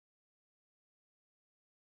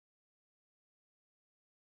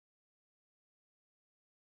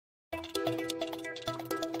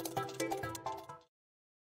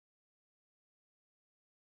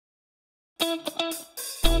All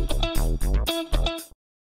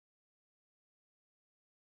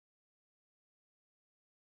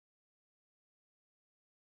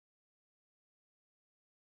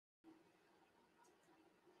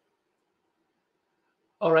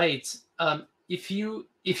right. If you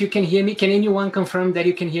can hear me, can anyone confirm that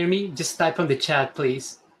you can hear me? Just type on the chat,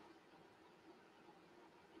 please.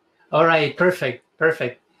 All right, perfect,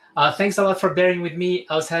 perfect. Thanks a lot for bearing with me.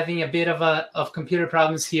 I was having a bit of computer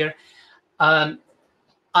problems here. I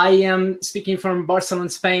am speaking from Barcelona,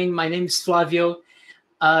 Spain. My name is Flavio,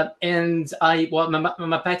 and I'm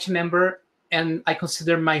an Apache member, and I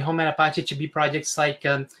consider my home at Apache to be projects like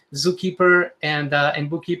ZooKeeper and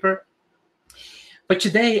BookKeeper. But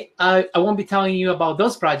today, I won't be telling you about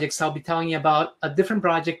those projects. I'll be telling you about a different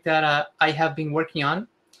project that I have been working on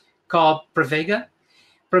called Pravega.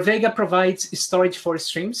 Pravega provides storage for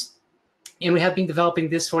streams, and we have been developing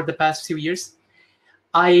this for the past few years.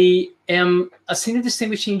 I am a senior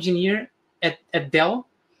distinguished engineer at Dell,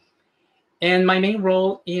 and my main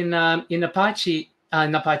role in Apache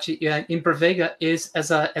in Pravega is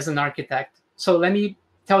as an architect. So let me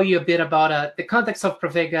tell you a bit about the context of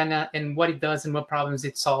Pravega and what it does and what problems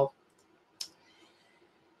it solves.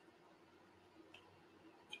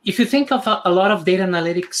 If you think of a lot of data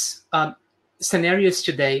analytics scenarios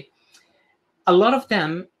today, a lot of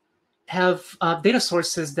them have data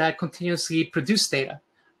sources that continuously produce data.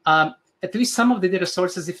 At least some of the data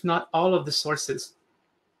sources, if not all of the sources.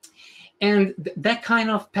 And that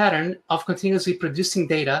kind of pattern of continuously producing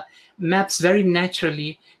data maps very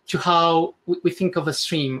naturally to how we think of a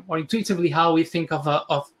stream, or intuitively how we think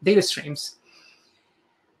of data streams.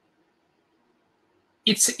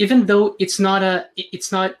 Even though it's not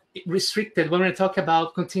restricted when we talk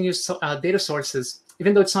about continuous data sources,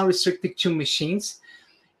 even though it's not restricted to machines,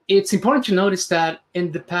 it's important to notice that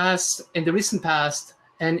in the recent past,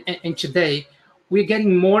 and today, we're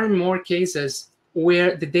getting more and more cases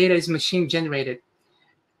where the data is machine generated.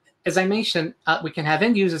 As I mentioned, we can have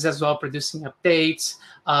end users as well producing updates,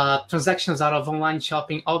 transactions out of online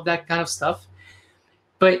shopping, all that kind of stuff.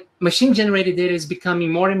 But machine generated data is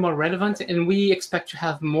becoming more and more relevant, and we expect to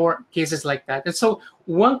have more cases like that. And so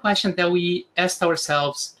one question that we asked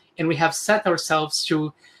ourselves, and we have set ourselves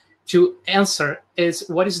to answer, is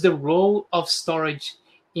what is the role of storage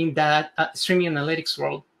in that streaming analytics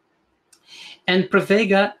world? And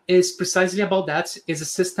Pravega is precisely about that. It's a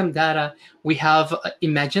system that we have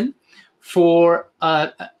imagined for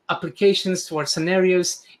applications, for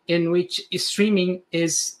scenarios in which streaming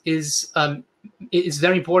is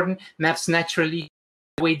very important, maps naturally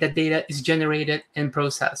the way that data is generated and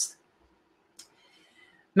processed.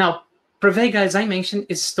 Now, Pravega, as I mentioned,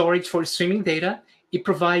 is storage for streaming data. It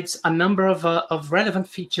provides a number of relevant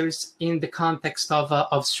features in the context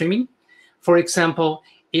of streaming. For example,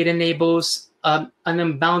 it enables an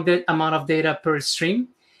unbounded amount of data per stream.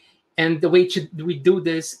 And the way we do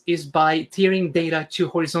this is by tiering data to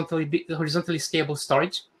horizontally scalable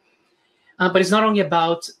storage. But it's not only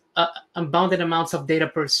about unbounded amounts of data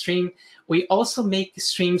per stream. We also make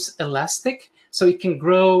streams elastic, so it can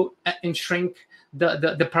grow and shrink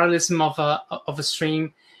the parallelism of a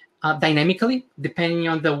stream dynamically, depending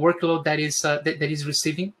on the workload that is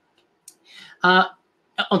receiving.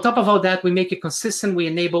 On top of all that, we make it consistent. We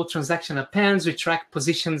enable transaction appends. We track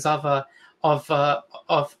positions of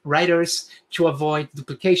writers to avoid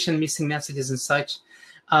duplication, missing messages, and such.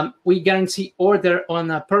 We guarantee order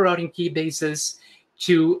on a per routing key basis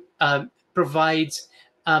to provide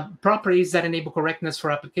properties that enable correctness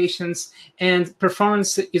for applications. And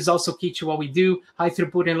performance is also key to what we do. High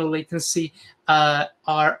throughput and low latency are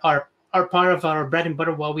part of our bread and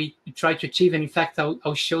butter, what we try to achieve. And in fact,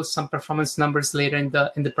 I'll show some performance numbers later in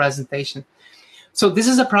the presentation. So this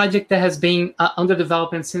is a project that has been under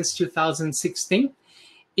development since 2016.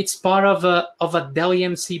 It's part of a Dell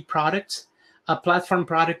EMC product, a platform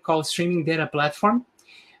product called Streaming Data Platform.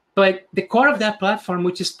 But the core of that platform,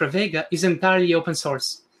 which is Pravega, is entirely open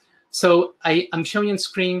source. So I'm showing on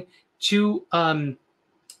screen two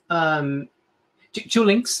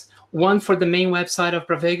links. One for the main website of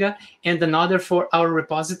Pravega and another for our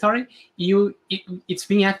repository. It's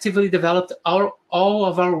being actively developed. All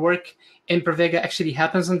of our work in Pravega actually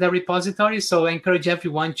happens on the repository, so I encourage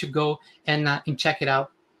everyone to go and check it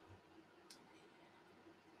out.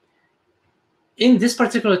 In this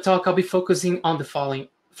particular talk, I'll be focusing on the following.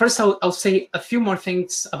 First, I'll say a few more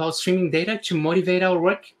things about streaming data to motivate our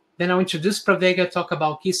work. Then I'll introduce Pravega, talk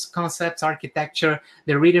about key concepts, architecture,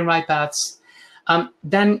 the read and write paths.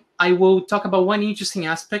 Then I will talk about one interesting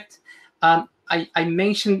aspect. I I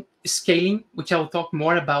mentioned scaling, which I will talk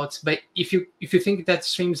more about. But if you think that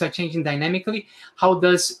streams are changing dynamically, how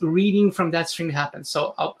does reading from that stream happen?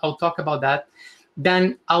 So I'll talk about that.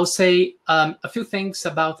 Then I'll say a few things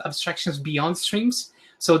about abstractions beyond streams.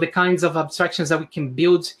 So the kinds of abstractions that we can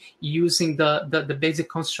build using the basic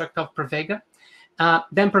construct of Pravega.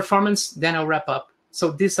 Then performance, then I'll wrap up.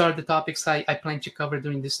 So these are the topics I plan to cover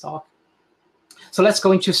during this talk. So let's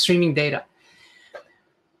go into streaming data.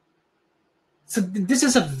 So this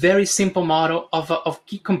is a very simple model of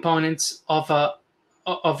key components of a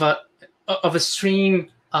stream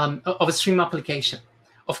application.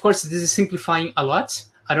 Of course, this is simplifying a lot.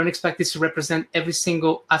 I don't expect this to represent every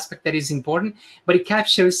single aspect that is important, but it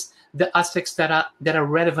captures the aspects that are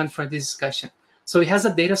relevant for this discussion. So it has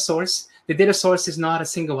a data source. The data source is not a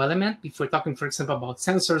single element. If we're talking, for example, about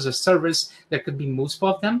sensors or servers, there could be multiple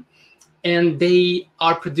of them, and they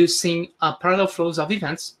are producing parallel flows of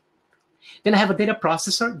events. Then I have a data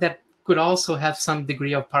processor that could also have some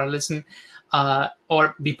degree of parallelism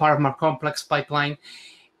or be part of a more complex pipeline.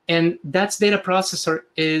 And that data processor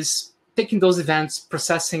is taking those events,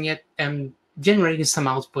 processing it, and generating some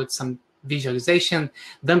output, some visualization,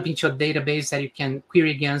 dumping to a database that you can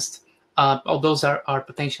query against. All those are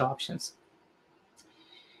potential options.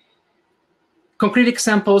 Concrete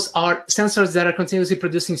examples are sensors that are continuously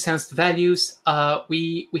producing sensed values.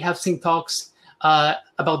 We have seen talks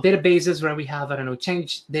about databases where we have, I don't know,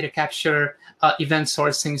 change, data capture, event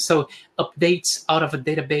sourcing. So updates out of a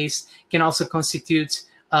database can also constitute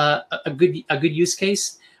a good use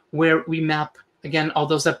case where we map, again, all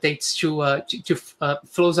those updates to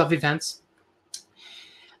flows of events.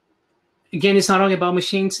 Again, it's not only about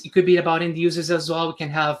machines. It could be about end users as well. We can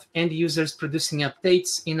have end users producing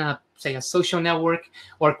updates in say a social network,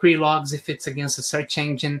 or query logs if it's against a search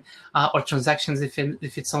engine, or transactions if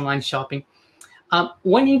it's online shopping.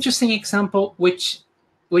 One interesting example, which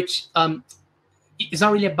is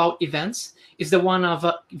not really about events, is the one of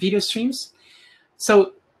video streams.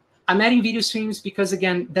 So I'm adding video streams because,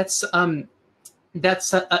 again, that's a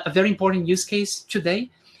very important use case today.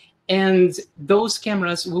 And those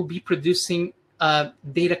cameras will be producing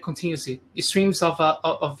data continuously, streams of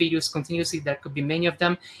videos continuously. There could be many of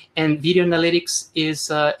them. And video analytics is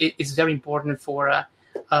very important for a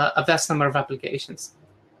vast number of applications.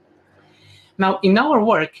 Now, in our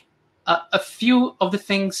work, a few of the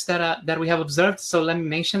things that we have observed, so let me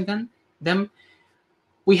mention them.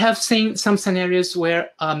 We have seen some scenarios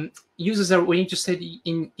where users are interested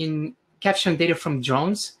in capturing data from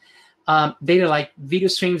drones, data like video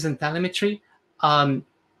streams and telemetry. And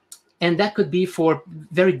that could be for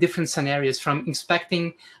very different scenarios, from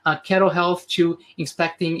inspecting cattle health to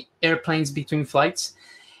inspecting airplanes between flights.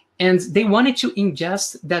 And they wanted to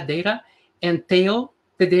ingest that data and tail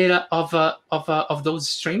the data of those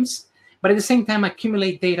streams, but at the same time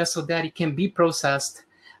accumulate data so that it can be processed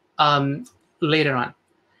later on.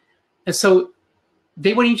 And so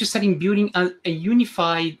they were interested in building a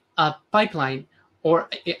unified pipeline, or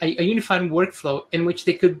a unified workflow in which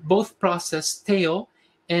they could both process tail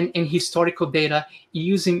and historical data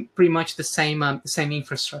using pretty much the same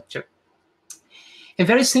infrastructure. And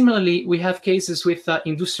very similarly, we have cases with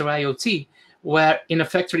industrial IoT, where in a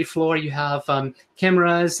factory floor you have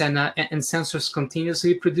cameras and sensors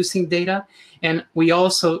continuously producing data. And we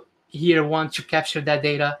also here want to capture that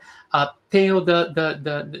data, tail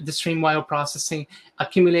the stream while processing,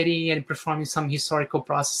 accumulating and performing some historical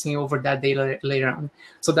processing over that data later on.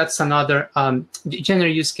 So that's another general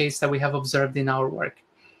use case that we have observed in our work.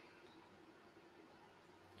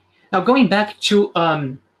 Now, going back to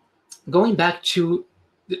the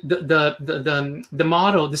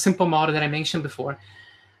model, the simple model that I mentioned before,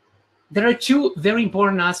 there are two very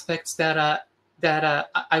important aspects that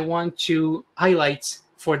I want to highlight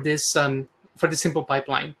for this simple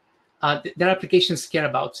pipeline that applications care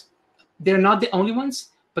about. They're not the only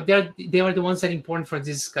ones, but they are the ones that are important for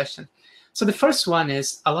this discussion. So the first one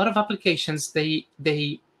is a lot of applications, they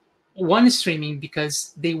want streaming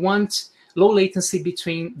because they want low latency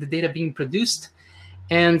between the data being produced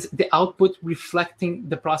and the output reflecting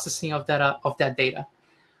the processing of that data.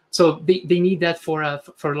 So they need that for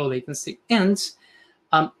low latency. And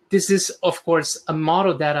this is, of course, a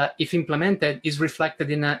model that, if implemented, is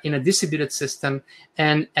reflected in a distributed system.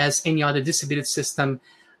 And as any other distributed system,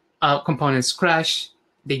 components crash,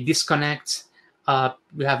 they disconnect,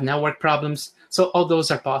 we have network problems. So all those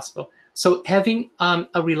are possible. So having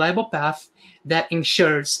a reliable path that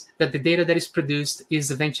ensures that the data that is produced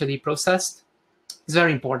is eventually processed is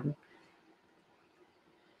very important.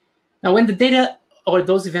 Now, when the data or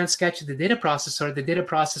those events catch the data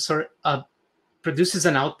processor produces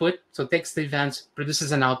an output. So takes the event,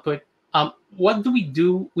 produces an output. What do we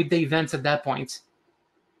do with the events at that point?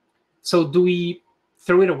 So do we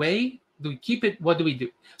throw it away? Do we keep it? What do we do?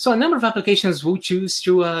 So a number of applications will choose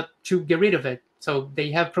to get rid of it. So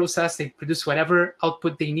they have processed, they produce whatever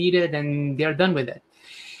output they needed, and they're done with it.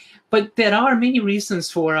 But there are many reasons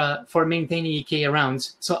for maintaining EK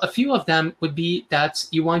around. So a few of them would be that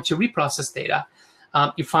you want to reprocess data.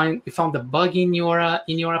 You found a bug in your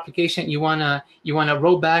application. You wanna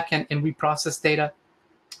roll back and reprocess data,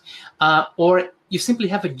 or you simply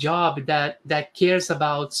have a job that cares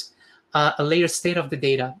about a later state of the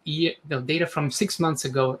data, data from 6 months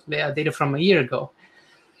ago, data from a year ago.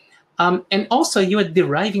 And also, you are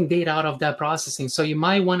deriving data out of that processing. So you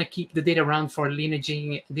might want to keep the data around for lineage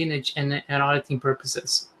and auditing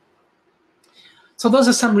purposes. So those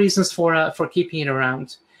are some reasons for keeping it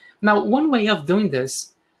around. Now, one way of doing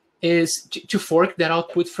this is to fork that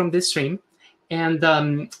output from the stream and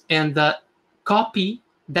copy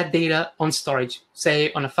that data on storage,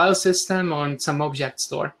 say on a file system or on some object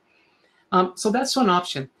store. So that's one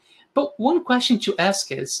option. But one question to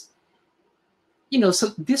ask is, so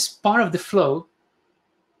this part of the flow,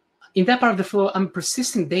 in that part of the flow, I'm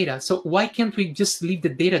persisting data. So why can't we just leave the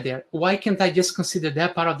data there? Why can't I just consider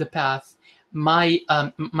that part of the path my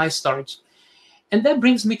storage? And that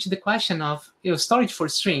brings me to the question of storage for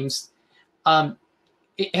streams. What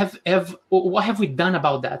have we done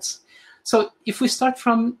about that? So if we start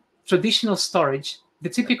from traditional storage, the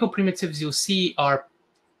typical primitives you'll see are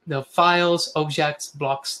the files, objects,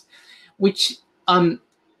 blocks, which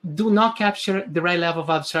do not capture the right level of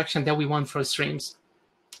abstraction that we want for streams.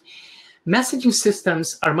 Messaging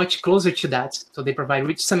systems are much closer to that. So they provide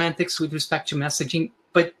rich semantics with respect to messaging,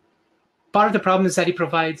 but part of the problem is that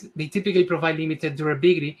they typically provide limited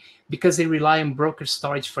durability because they rely on broker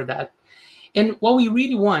storage for that. And what we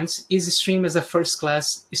really want is a stream as a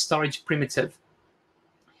first-class storage primitive.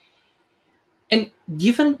 And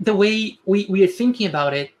given the way we are thinking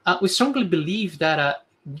about it, we strongly believe that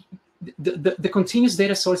the continuous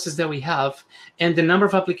data sources that we have and the number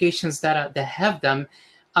of applications that have them,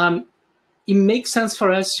 it makes sense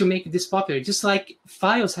for us to make this popular, just like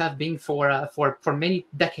files have been for many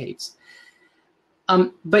decades.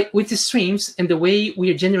 But with the streams and the way we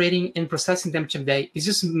are generating and processing them today, it's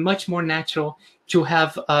just much more natural to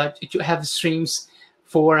have streams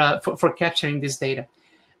for capturing this data.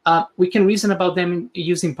 We can reason about them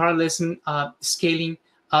using parallelism, scaling,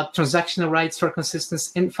 transactional rights for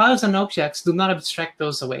consistency, and files and objects do not abstract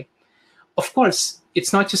those away. Of course,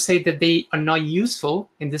 it's not to say that they are not useful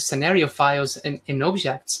in this scenario, files and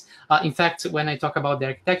objects. In fact, when I talk about the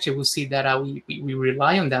architecture, we'll see that we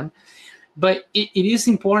rely on them. But it is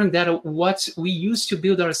important that what we use to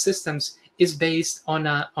build our systems is based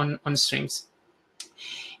on streams.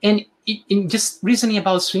 And in just reasoning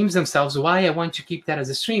about streams themselves, why I want to keep that as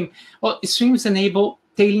a stream, well, streams enable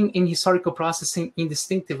tailing and historical processing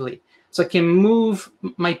indistinctively. So I can move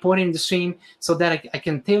my pointer in the stream so that I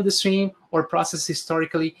can tail the stream or process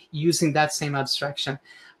historically using that same abstraction.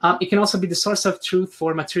 It can also be the source of truth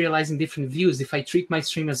for materializing different views. If I treat my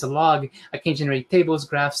stream as a log, I can generate tables,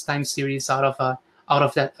 graphs, time series out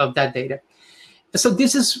of that data. So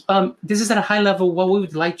this is at a high level what we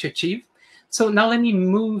would like to achieve. So now let me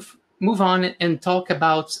move on and talk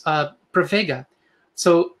about Pravega.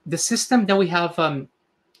 So the system that we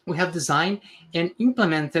have designed and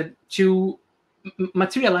implemented to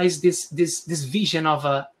materialize this vision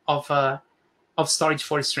of storage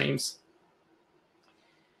for streams.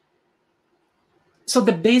 So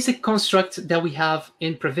the basic construct that we have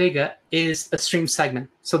in Pravega is a stream segment.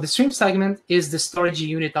 So the stream segment is the storage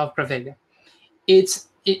unit of Pravega. In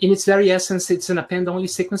its very essence, it's an append-only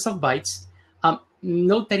sequence of bytes.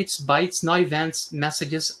 Note that it's bytes, not events,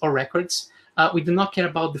 messages, or records. We do not care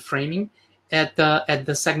about the framing at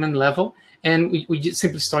the segment level, and we just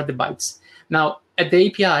simply store the bytes. Now, at the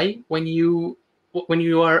API, when you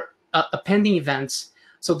are appending events,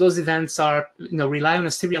 so those events are rely on a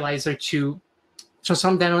serializer to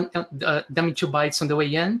transform them into bytes on the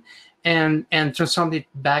way in, and transform it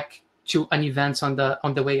back to an event on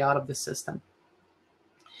the way out of the system.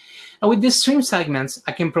 Now, with these stream segments,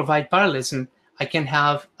 I can provide parallelism. I can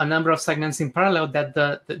have a number of segments in parallel that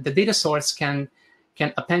the data source can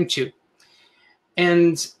append to.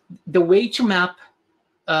 And the way to map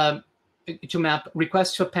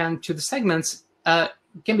request to append to the segments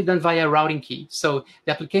can be done via routing key. So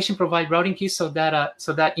the application provides routing keys so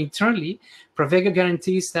that internally, Pravega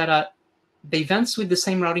guarantees that the events with the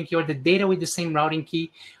same routing key or the data with the same routing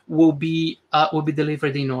key will be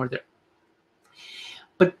delivered in order.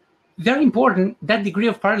 But very important, that degree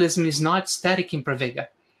of parallelism is not static in Pravega.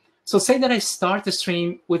 So say that I start a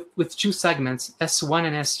stream with two segments, S1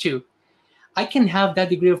 and S2. I can have that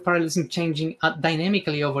degree of parallelism changing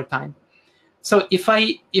dynamically over time. So if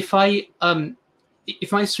my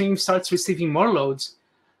stream starts receiving more loads,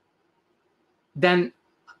 then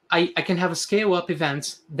I can have a scale-up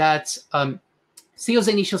event that steals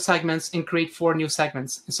the initial segments and create 4 new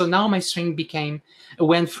segments. And so now my stream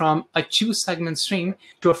went from a 2-segment stream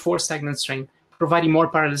to a 4-segment stream, providing more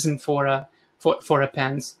parallelism for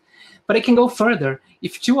appends. But I can go further.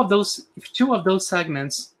 If two of those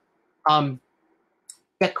segments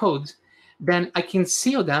get code, then I can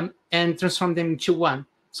seal them and transform them into 1.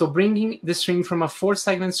 So bringing the stream from a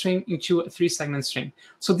 4-segment stream into a 3-segment stream.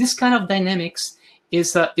 So this kind of dynamics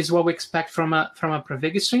is what we expect from a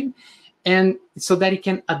Pravega stream, and so that it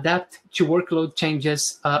can adapt to workload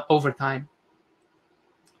changes over time.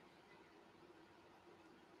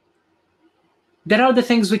 There are other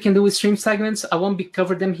things we can do with stream segments. I won't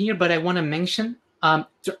cover them here, but I want to mention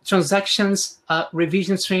transactions,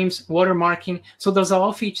 revision streams, watermarking. So those are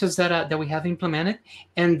all features that we have implemented,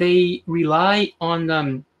 and they rely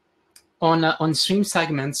on stream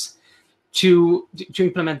segments to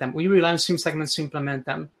implement them. We rely on stream segments to implement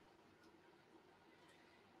them.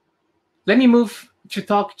 Let me move to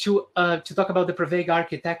talk about the Pravega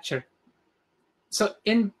architecture. So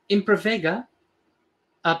in Pravega,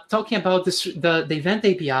 talking about the event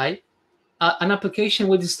API, an application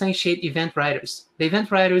would instantiate event writers. The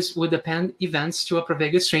event writers would append events to a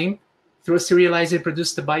Pravega stream through a serializer,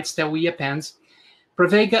 produce the bytes that we append.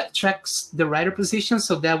 Pravega tracks the writer position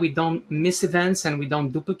so that we don't miss events and we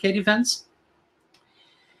don't duplicate events.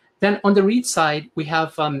 Then on the read side, we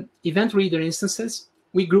have event reader instances.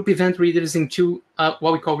 We group event readers into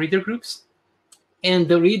what we call reader groups. And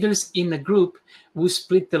the readers in a group will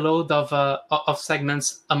split the load of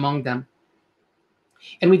segments among them.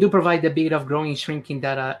 And we do provide a bit of growing and shrinking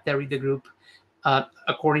that reader group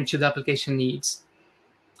according to the application needs.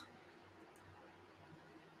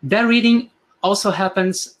 That reading also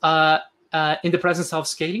happens in the presence of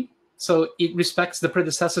scaling. So it respects the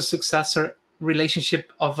predecessor-successor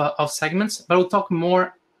relationship of segments, but we'll talk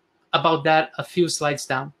more about that a few slides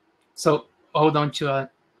down. So hold on to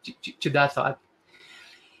that thought.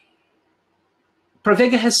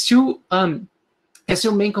 Pravega has two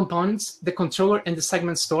main components, the controller and the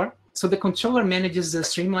segment store. So the controller manages the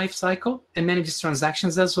stream lifecycle and manages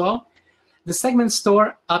transactions as well. The segment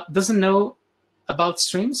store doesn't know about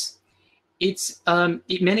streams. It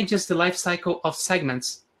manages the lifecycle of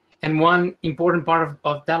segments. And one important part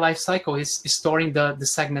of that lifecycle is storing the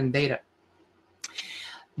segment data.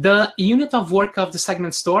 The unit of work of the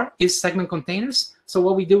segment store is segment containers. So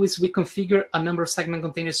what we do is we configure a number of segment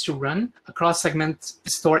containers to run across segment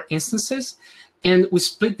store instances, and we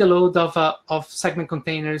split the load of segment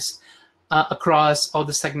containers across all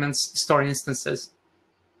the segments store instances.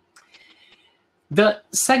 The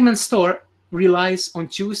segment store relies on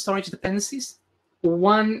 2 storage dependencies.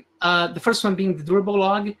 One, the first one being the durable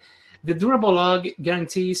log. The durable log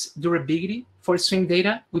guarantees durability for stream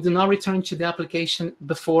data. We do not return to the application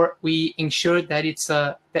before we ensure that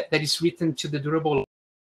it's written to the durable log.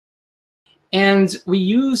 And we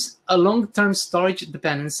use a long-term storage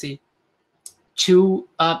dependency to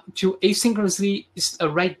asynchronously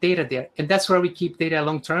write data there, and that's where we keep data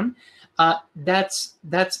long-term. That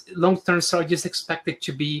long-term storage is expected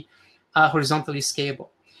to be horizontally scalable.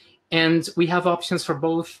 And we have options for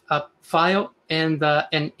both file and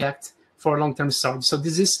object for long-term storage. So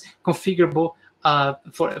this is configurable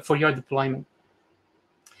for your deployment.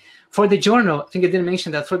 For the journal, I think I didn't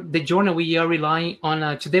mention that. For the journal, we are relying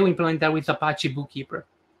on, today we implement that with Apache BookKeeper.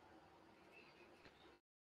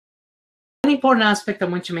 One important aspect I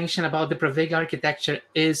want to mention about the Pravega architecture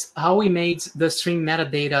is how we made the stream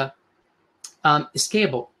metadata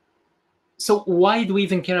scalable. So why do we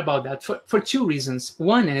even care about that? For 2 reasons.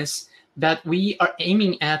 One is that we are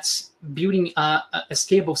aiming at building a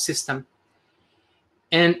scalable system.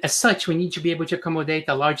 And as such, we need to be able to accommodate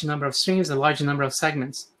a large number of streams, a large number of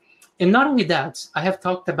segments. And not only that, I have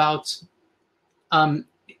talked about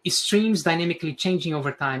streams dynamically changing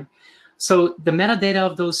over time. So the metadata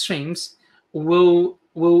of those streams will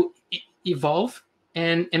evolve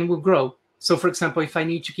and will grow. So for example, if I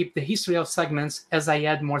need to keep the history of segments as I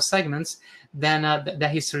add more segments, then the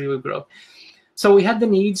history will grow. So we have the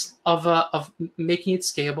needs of making it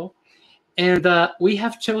scalable. And we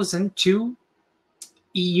have chosen to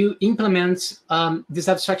implement this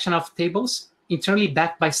abstraction of tables internally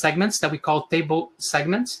backed by segments that we call table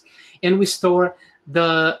segments. And we store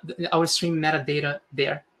our stream metadata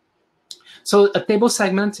there. So a table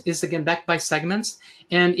segment is, again, backed by segments,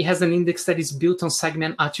 and it has an index that is built on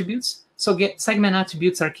segment attributes. So segment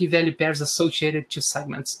attributes are key value pairs associated to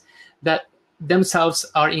segments that themselves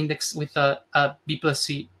are indexed with a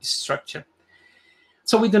B+C structure.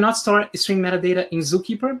 So we do not store string metadata in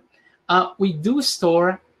ZooKeeper. We do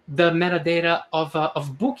store the metadata of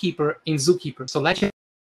BookKeeper in ZooKeeper. So let's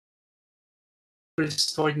is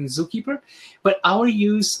stored in ZooKeeper, but our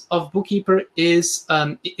use of BookKeeper is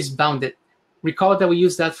bounded. Recall that we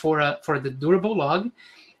use that for the durable log,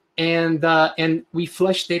 and we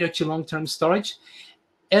flush data to long-term storage.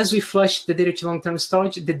 As we flush the data to long-term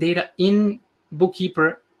storage, the data in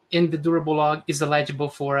BookKeeper in the durable log is eligible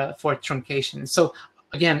for truncation. So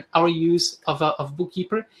again, our use of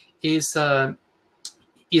BookKeeper is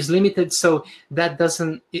limited, so that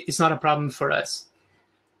it's not a problem for us.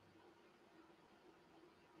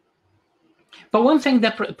 But one thing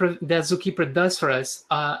that ZooKeeper does for us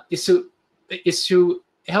is to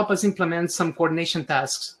help us implement some coordination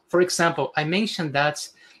tasks. For example, I mentioned that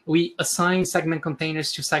we assign segment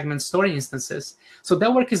containers to segment store instances. So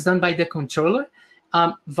that work is done by the controller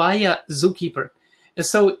via ZooKeeper. And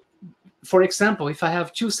so, for example, if I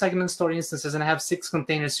have 2 segment store instances and I have 6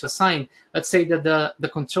 containers to assign, let's say that the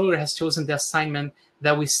controller has chosen the assignment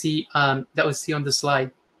that we see on the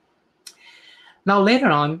slide. Now later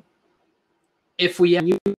on, if we have a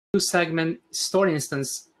new segment store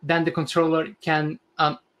instance, then the controller can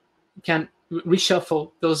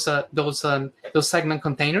reshuffle those segment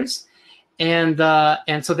containers, and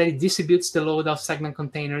so that it distributes the load of segment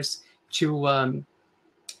containers to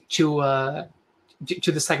the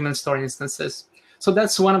segment store instances. So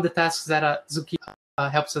that's one of the tasks that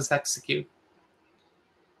ZooKeeper helps us execute.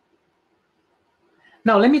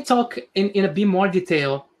 Now let me talk in a bit more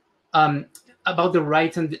detail about the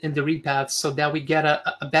write and the read paths, so that we get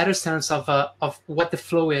a better sense of what the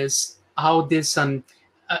flow is, how this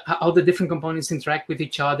how the different components interact with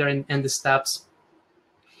each other, and the steps.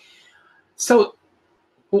 So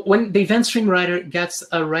when the event stream writer gets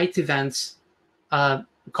a write event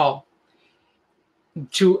call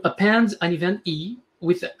to append an event E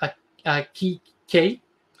with a key K,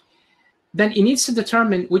 then it needs to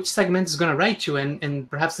determine which segment is going to write to, and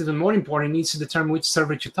perhaps even more important, it needs to determine which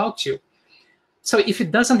server to talk to. So if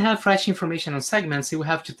it doesn't have fresh information on segments, it will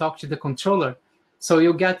have to talk to the controller. So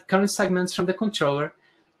you'll get current segments from the controller.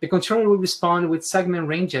 The controller will respond with segment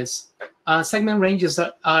ranges. Segment ranges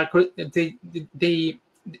are the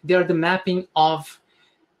mapping of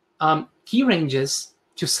key ranges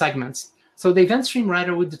to segments. So the event stream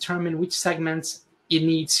writer would determine which segments it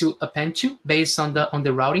needs to append to based on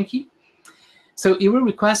the routing key. So it will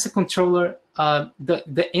request the controller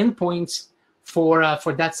the endpoint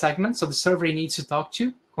for that segment. So the server it needs to talk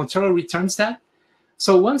to, controller returns that.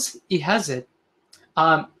 So once it has it,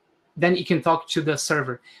 then it can talk to the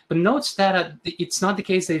server. But note that it's not the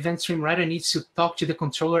case the event stream writer needs to talk to the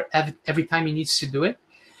controller every time he needs to do it,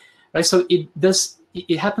 right? So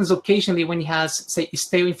it happens occasionally when he has, say,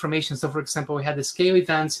 stale information. So for example, we had the scale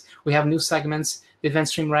events, we have new segments, the event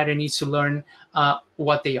stream writer needs to learn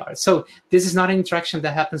what they are. So this is not an interaction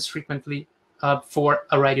that happens frequently for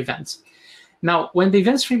a write event. Now, when the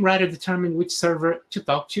event stream writer determines which server to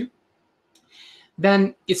talk to,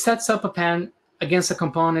 then it sets up append against a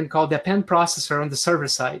component called the append processor on the server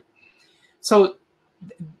side. So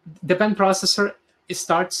the append processor, it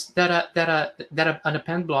starts an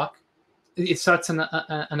append block. It starts an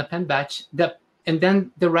append batch, and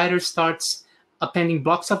then the writer starts appending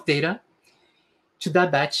blocks of data to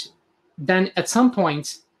that batch. Then at some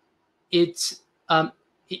point, it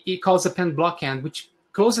calls append block end, which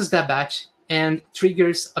closes that batch and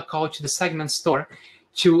triggers a call to the segment store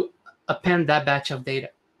to append that batch of data.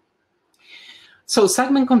 So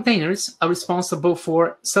segment containers are responsible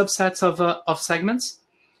for subsets of segments.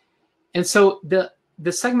 And so the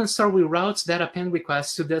segment store will route that append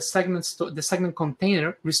request to the segment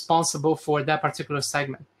container responsible for that particular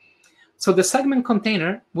segment. So the segment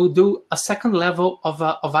container will do a second level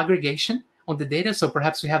of aggregation on the data. So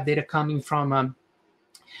perhaps we have data coming from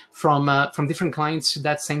different clients to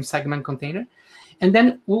that same segment container, and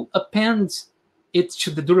then we'll append it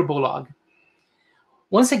to the durable log.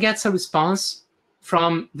 Once it gets a response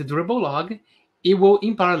from the durable log, it will,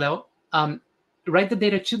 in parallel, write the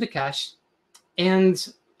data to the cache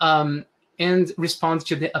and respond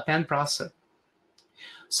to the append processor.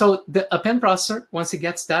 So the append processor, once it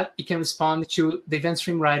gets that, it can respond to the event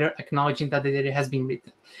stream writer acknowledging that the data has been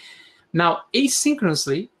written. Now,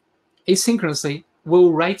 asynchronously,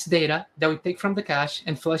 we'll write data that we take from the cache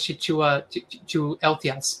and flush it to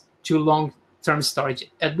LTS, to long-term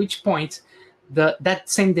storage, at which point that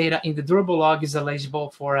same data in the durable log is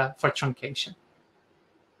eligible for truncation.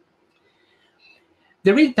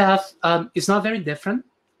 The read path is not very different.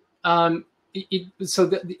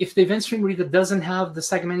 if the event stream reader doesn't have the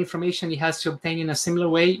segment information, it has to obtain in a similar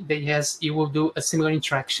way. It will do a similar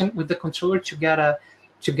interaction with the controller to get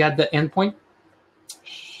the endpoint.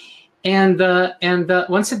 And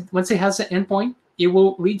once it has the endpoint, it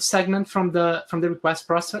will read segment from the request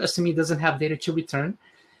processor, assuming it doesn't have data to return.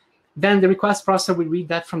 Then the request processor will read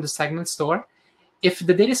that from the segment store. If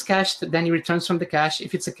the data is cached, then it returns from the cache.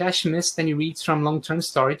 If it's a cache miss, then it reads from long-term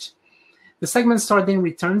storage. The segment store then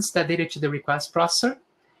returns that data to the request processor,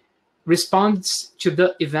 responds to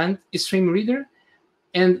the event stream reader,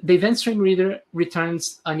 and the event stream reader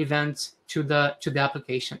returns an event to the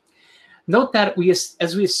application. Note that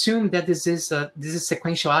as we assume that this is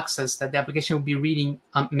sequential access, that the application will be reading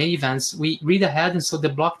many events, we read ahead, and so the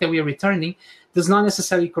block that we are returning does not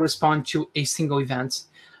necessarily correspond to a single event.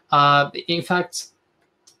 In fact,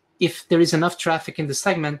 if there is enough traffic in the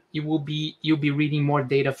segment, you'll be reading more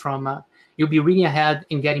data from you'll be reading ahead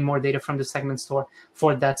and getting more data from the segment store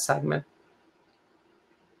for that segment.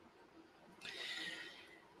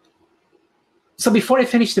 So before I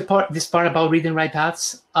finish this part about read and write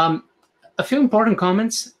paths, a few important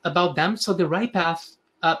comments about them. So the write path,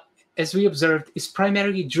 as we observed, is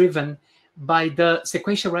primarily driven by the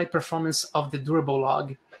sequential write performance of the durable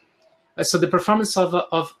log. So the performance of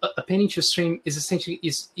appending to stream is essentially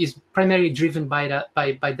is primarily driven by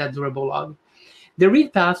that durable log. The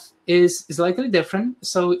read path is slightly different.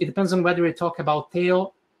 So it depends on whether we talk about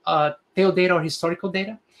tail data or historical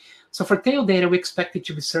data. So for tail data, we expect it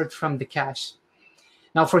to be served from the cache.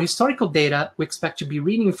 Now, for historical data, we expect to be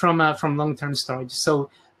reading from long-term storage. So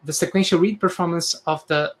the sequential read performance of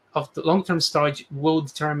the long-term storage will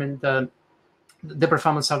determine the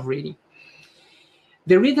performance of reading.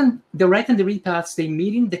 The write and the read paths, they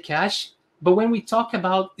meet in the cache, but when we talk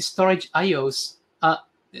about storage IOs,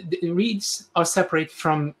 the reads are separate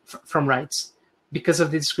from writes because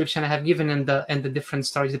of the description I have given and the different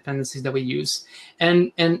storage dependencies that we use.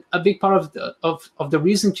 And a big part of the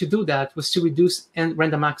reason to do that was to reduce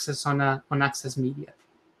random access on access media.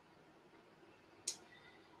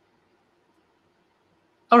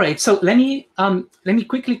 All right, so let me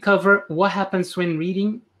quickly cover what happens when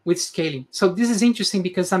reading with scaling. So this is interesting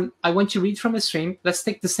because I want to read from a stream. Let's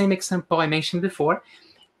take the same example I mentioned before,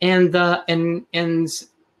 and I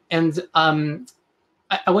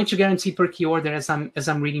want to guarantee per key order as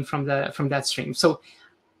I'm reading from that stream. So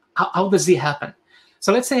how does it happen?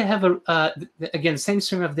 So let's say I have again same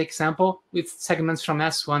stream of the example with segments from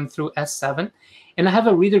S1 through S7, and I have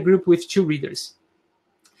a reader group with 2 readers.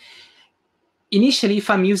 Initially, if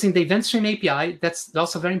I'm using the event stream API, that's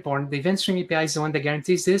also very important. The event stream API is the one that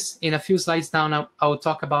guarantees this. In a few slides down, I will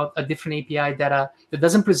talk about a different API that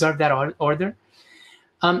doesn't preserve that order.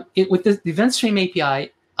 With the event stream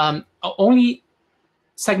API, only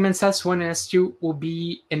segments S1 and S2 will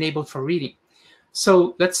be enabled for reading.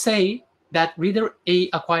 So let's say that reader A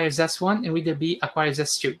acquires S1 and reader B acquires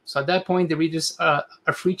S2. So at that point, the readers are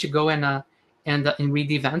free to go and read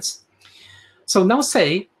the events. So now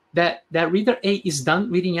say that reader A is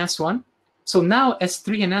done reading S1. So now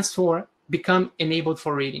S3 and S4 become enabled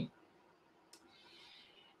for reading.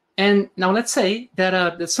 And now let's say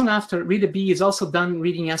that soon after, reader B is also done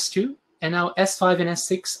reading S2, and now S5 and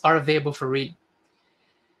S6 are available for reading.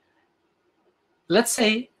 Let's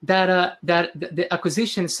say that the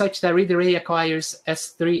acquisition is such that reader A acquires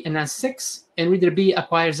S3 and S6, and reader B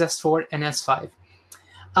acquires S4 and S5.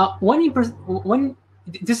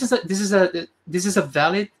 This is a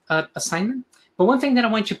valid assignment, but one thing that I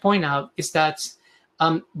want to point out is that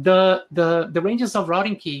the ranges of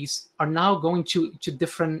routing keys are now going to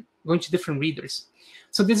different readers.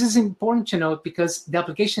 So this is important to note because the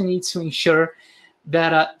application needs to ensure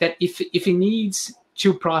that if it needs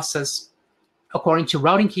to process according to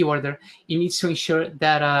routing key order, it needs to ensure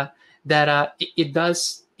that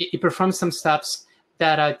it performs some steps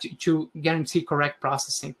that to guarantee correct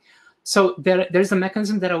processing. So there's a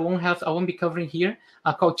mechanism that I won't be covering here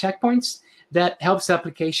called checkpoints that helps the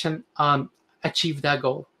application achieve that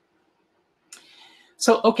goal.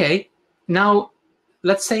 So okay, now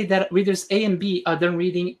let's say that readers A and B are done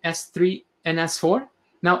reading S3 and S4.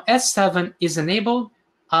 Now S7 is enabled.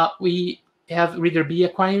 We have reader B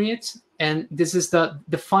acquiring it, and this is the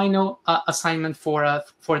final assignment for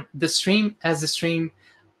the stream as the stream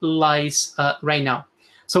lies right now.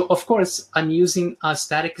 So of course, I'm using a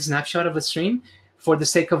static snapshot of a stream for the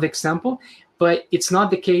sake of example, but it's not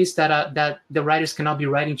the case that the writers cannot be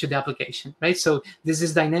writing to the application, right? So this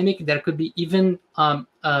is dynamic. There could be even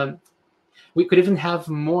we could even have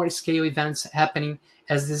more scale events happening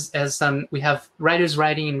as we have writers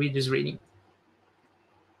writing and readers reading.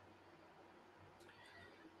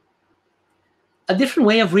 A different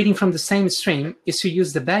way of reading from the same stream is to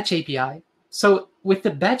use the batch API. So with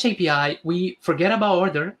the batch API, we forget about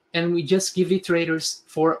order and we just give iterators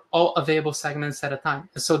for all available segments at a time.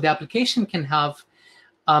 So the application can have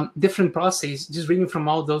different processes just reading from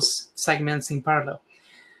all those segments in parallel.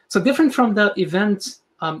 So different from the event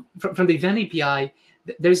from the event API,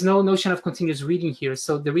 there is no notion of continuous reading here.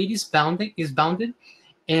 So the read is bounded,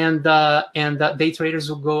 and the iterators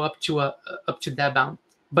will go up to that bound.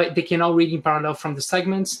 But they can all read in parallel from the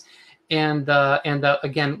segments, and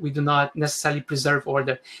again, we do not necessarily preserve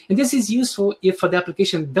order. And this is useful if the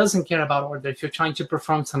application doesn't care about order. If you're trying to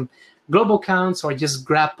perform some global counts or just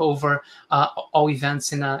grep over all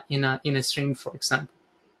events in a stream, for example.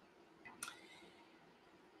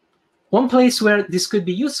 One place where this could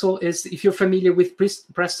be useful is if you're familiar with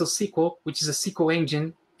Presto SQL, which is a SQL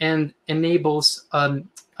engine and enables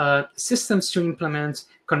systems to implement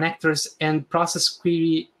connectors and process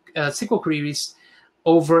SQL queries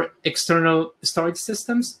over external storage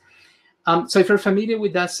systems. So if you're familiar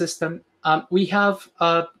with that system, we have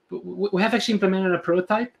actually implemented a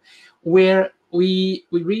prototype where we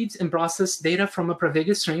read and process data from a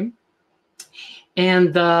Pravega stream,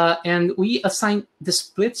 and we assign the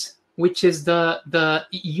split, which is the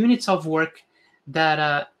units of work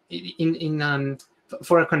that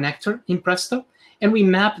for a connector in Presto, and we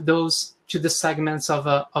map those to the segments of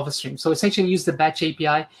a stream. So essentially use the batch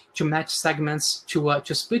API to match segments to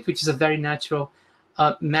split, which is a very natural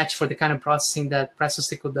match for the kind of processing that Presto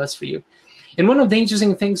SQL does for you. And one of the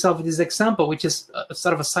interesting things of this example, which is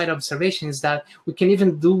sort of a side observation, is that we can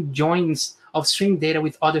even do joins of stream data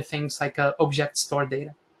with other things like object store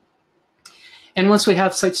data. And once we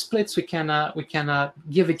have such splits, we can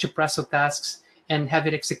give it to Presto tasks and have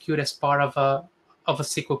it execute as part of a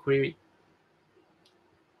SQL query.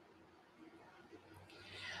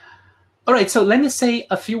 All right, so let me say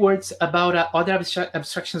a few words about other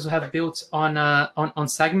abstractions we have built on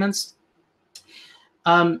segments,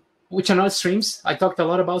 which are not streams. I talked a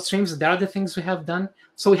lot about streams. There are other things we have done.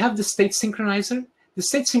 So we have the state synchronizer. The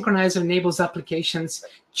state synchronizer enables applications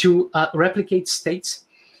to replicate states.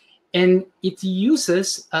 And it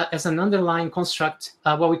uses as an underlying construct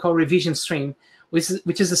what we call revision stream, which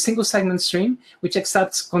is a single segment stream which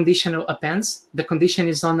accepts conditional appends. The condition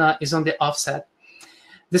is on the offset.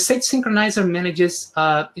 The state synchronizer manages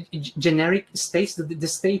generic states. The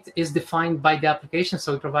state is defined by the application,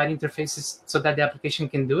 so we provide interfaces so that the application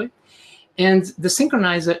can do it. And the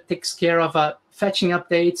synchronizer takes care of fetching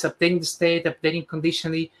updates, updating the state, updating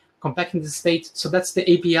conditionally, compacting the state. So that's the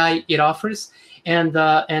API it offers, and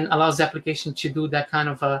allows the application to do that kind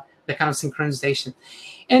of synchronization.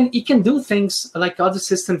 And it can do things like other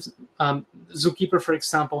systems, ZooKeeper, for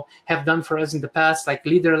example, have done for us in the past, like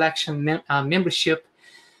leader election, membership,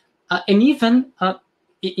 and even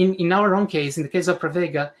in our own case, in the case of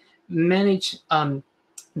Pravega, manage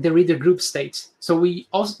the reader group states. So we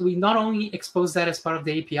not only expose that as part of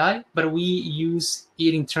the API, but we use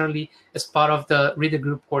it internally as part of the reader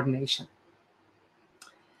group coordination.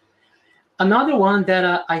 Another one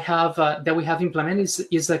that that we have implemented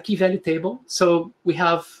is a key value table. So we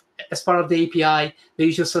have, as part of the API, the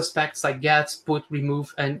usual suspects like get, put,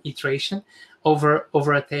 remove, and iteration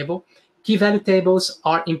over a table. Key value tables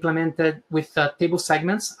are implemented with table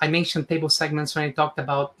segments. I mentioned table segments when I talked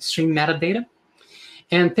about stream metadata.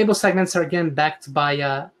 And table segments are again backed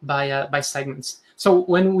by segments. So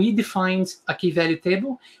when we defined a key value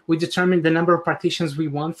table, we determined the number of partitions we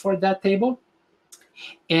want for that table,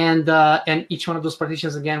 and each one of those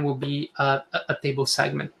partitions again will be a table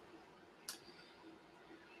segment.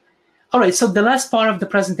 All right. So the last part of the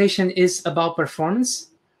presentation is about performance.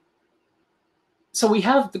 So we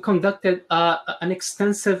have conducted an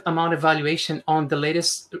extensive amount of evaluation on the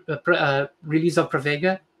latest release of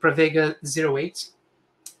Pravega 08.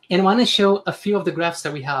 And I want to show a few of the graphs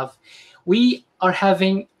that we have. We are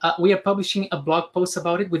publishing a blog post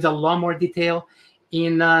about it with a lot more detail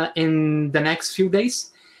in the next few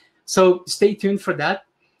days. So stay tuned for that.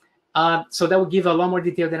 So that will give a lot more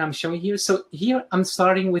detail than I'm showing here. So here I'm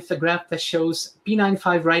starting with a graph that shows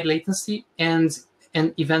P95 write latency and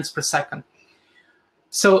events per second.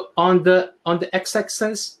 So on the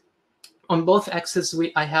x-axis, on both axes,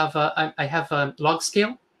 I have a log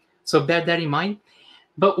scale. So bear that in mind.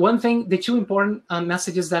 But one thing, the two important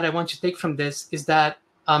messages that I want you to take from this is that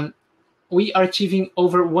we are achieving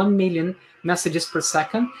over 1 million messages per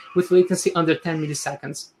second with latency under 10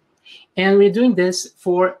 milliseconds. And we're doing this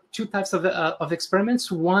for two types of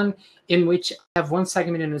experiments, one in which I have one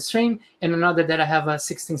segment in a stream and another that I have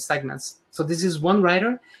 16 segments. So this is one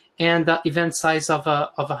writer and event size of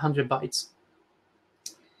 100 bytes.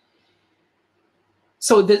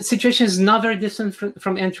 So the situation is not very different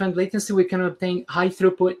from end-to-end latency. We can obtain high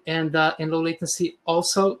throughput and low latency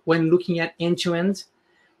also when looking at end-to-end.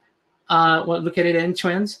 Look at it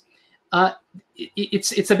end-to-end.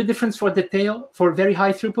 It's a bit different for the tail. For very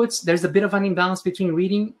high throughputs, there's a bit of an imbalance between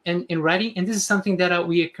reading and writing, and this is something that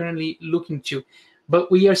we are currently looking to. But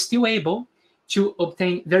we are still able to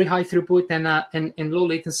obtain very high throughput and low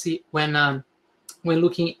latency when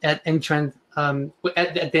looking at end-to-end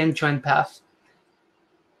at the end-to-end path.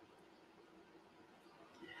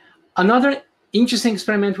 Another interesting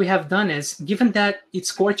experiment we have done is, given that it's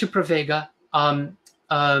core to Pravega,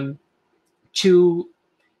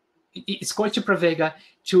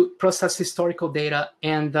 to process historical data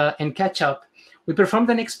and catch up, we performed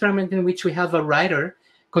an experiment in which we have a writer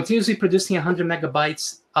continuously producing 100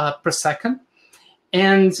 megabytes per second,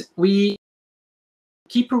 and we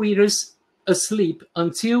keep readers asleep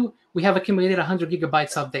until we have accumulated 100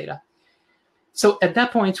 gigabytes of data. So at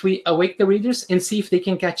that point, we awake the readers and see if they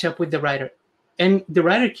can catch up with the writer. And the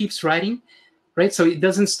writer keeps writing, right? So it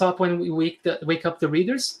doesn't stop when we wake up the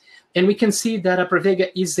readers. And we can see that Pravega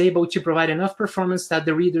is able to provide enough performance that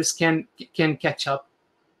the readers can catch up.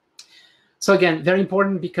 So again, very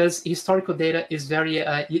important, because historical data is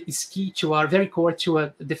is key to very core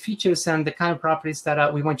to the features and the kind of properties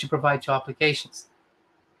that we want to provide to applications.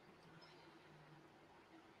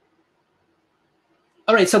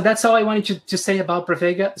 All right, so that's all I wanted to say about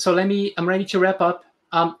Pravega. So I'm ready to wrap up.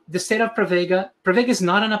 The state of Pravega. Pravega is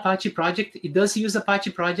not an Apache project. It does use Apache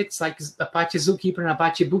projects like Apache ZooKeeper and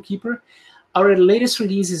Apache BookKeeper. Our latest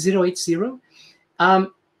release is 080.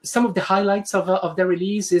 Some of the highlights of the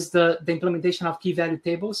release is the implementation of key value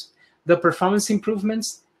tables, the performance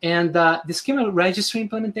improvements, and the schema registry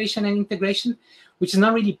implementation and integration, which is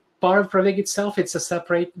not really part of Pravega itself. It's a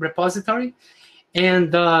separate repository.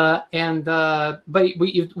 But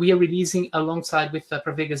we are releasing alongside with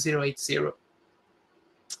Pravega 080.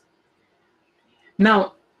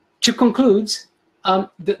 Now, to conclude,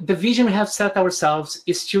 the vision we have set ourselves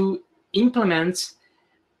is to implement,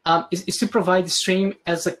 is to provide the stream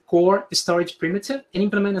as a core storage primitive and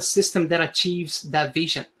implement a system that achieves that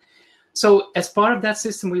vision. So as part of that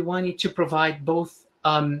system, we wanted to provide both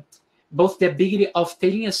the ability of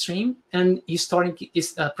taking a stream and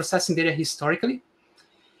processing data historically.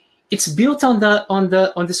 It's built on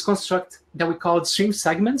this construct that we call stream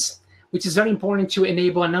segments, which is very important to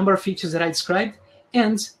enable a number of features that I described,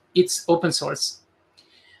 and it's open source.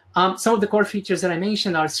 Some of the core features that I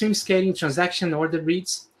mentioned are stream scaling, transaction, ordered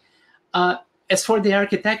reads. As for the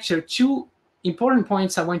architecture, two important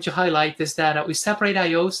points I want to highlight is that we separate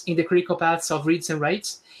IOs in the critical paths of reads and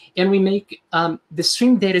writes, and we make the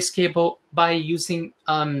stream data scalable by using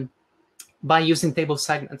table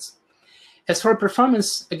segments. As for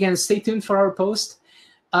performance, again, stay tuned for our post.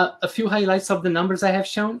 A few highlights of the numbers I have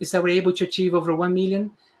shown is that we're able to achieve over 1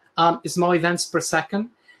 million small events per second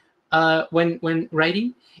when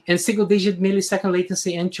writing, and single-digit millisecond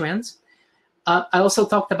latency end-to-end. I also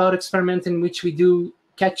talked about experiment in which we do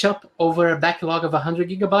catch up over a backlog of 100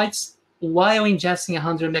 gigabytes while ingesting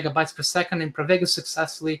 100 megabytes per second, and Pravega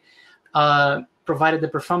successfully provided the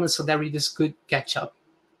performance so that readers could catch up.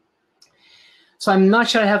 So I'm not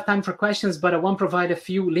sure I have time for questions, but I want to provide a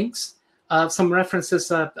few links, some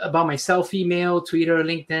references about myself, email, Twitter,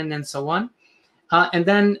 LinkedIn, and so on. And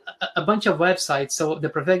then a bunch of websites. So the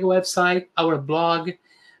Pravega website, our blog,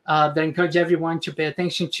 that I encourage everyone to pay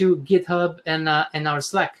attention to, GitHub, and our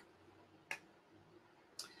Slack.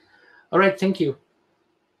 All right, thank you.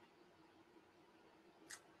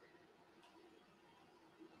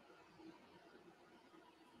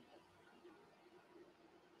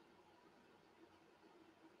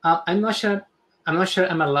 I'm not sure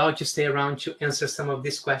I'm allowed to stay around to answer some of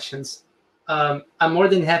these questions. I'm more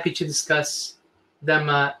than happy to discuss them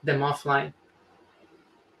offline.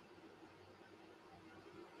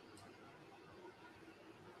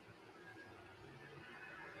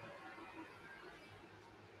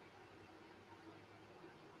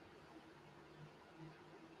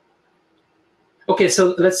 Okay,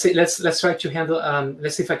 so let's see. Let's try to handle.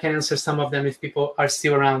 Let's see if I can answer some of them if people are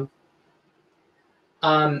still around.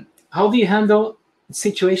 How do you handle the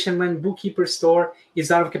situation when BookKeeper store is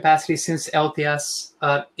out of capacity since LTS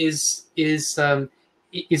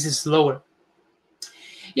is slower?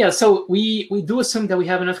 Yeah, so we do assume that we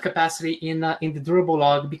have enough capacity in the durable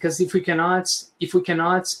log, because if we cannot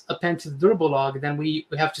append to the durable log, then we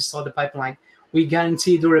have to stall the pipeline. We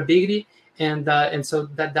guarantee durability, and so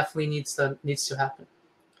that definitely needs to happen.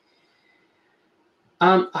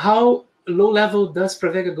 How low level does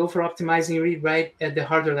Pravega go for optimizing read-write at the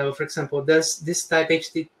hardware level? For example, does this type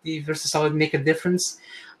HTTP versus solid make a difference?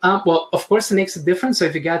 Well, of course, it makes a difference. So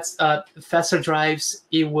if you get faster drives,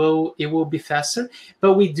 it will be faster.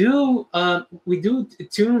 But we do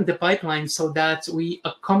tune the pipeline so that we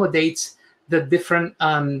accommodate the different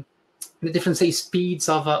say speeds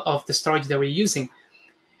of the storage that we're using,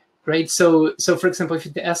 right? So for example, if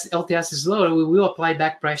the LTS is lower, we will apply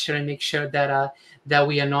back pressure and make sure that that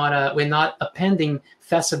we're not appending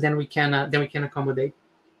faster than we can accommodate.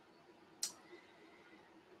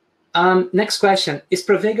 Next question: is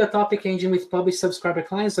Pravega a topic engine with published subscriber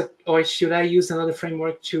clients, or should I use another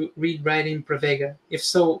framework to read write in Pravega? If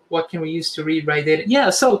so, what can we use to read write data? Yeah,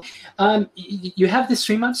 so you have the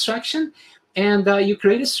stream abstraction, and you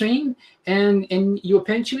create a stream, and you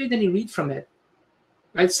append to it, and you read from it,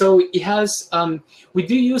 right? So it has we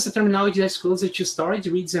do use the terminology that's closer to storage,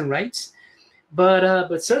 reads and writes,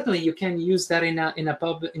 but certainly you can use that in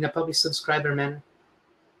a published subscriber manner.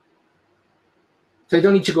 So you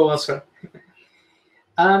don't need to go elsewhere.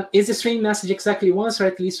 Is the stream message exactly once or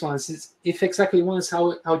at least once? If exactly once,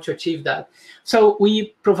 how to achieve that? So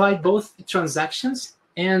we provide both transactions,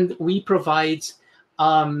 and we provide,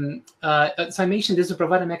 as I mentioned, this will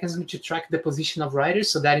provide a mechanism to track the position of writers,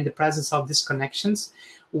 so that in the presence of disconnections,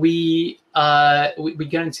 we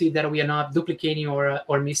guarantee that we are not duplicating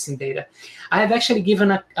or missing data. I have actually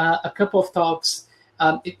given a couple of talks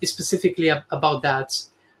specifically about that.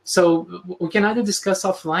 So we can either discuss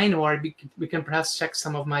offline, or we can perhaps check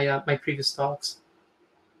some of my my previous talks.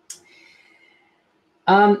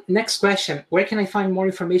 Next question: where can I find more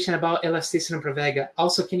information about elasticity in Pravega?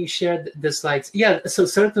 Also, can you share the slides? Yeah, so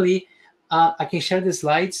certainly I can share the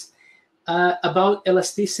slides about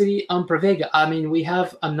elasticity on Pravega. I mean, we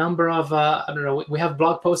have a number of I don't know. We have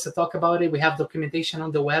blog posts that talk about it. We have documentation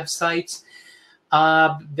on the website.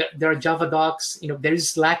 There are Java docs, there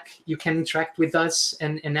is Slack. You can interact with us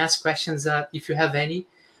and ask questions if you have any.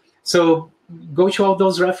 So go to all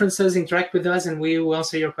those references, interact with us, and we will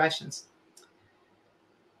answer your questions.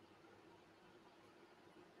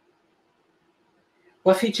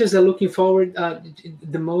 What features are looking forward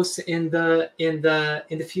the most in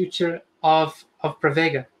the future of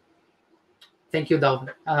Pravega? Thank you,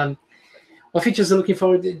 Dalvin. What features are looking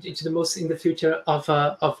forward to the most in the future of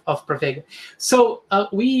Pravega? So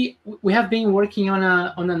we have been working on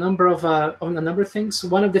a number of things.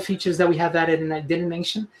 One of the features that we have added, and I didn't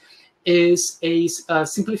mention, is a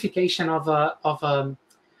simplification of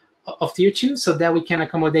tier 2, so that we can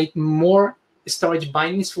accommodate more storage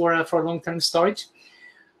bindings for long-term storage.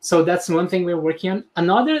 So that's one thing we're working on.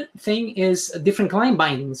 Another thing is different client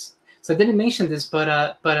bindings. So I didn't mention this, but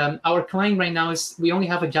our client right now we only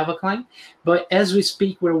have a Java client, but as we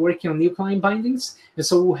speak, we're working on new client bindings, and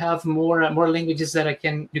so we'll have more languages that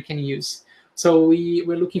you can use. So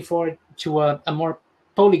we're looking forward to a more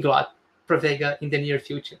polyglot Pravega in the near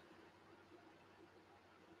future.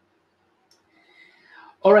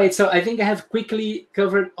 All right, so I think I have quickly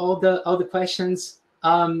covered all the questions.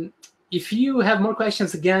 If you have more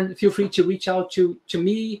questions, again, feel free to reach out to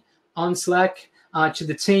me on Slack, to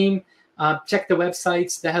the team. Check the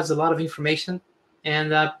websites. That has a lot of information.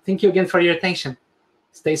 And thank you again for your attention.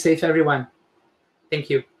 Stay safe, everyone. Thank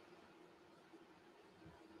you.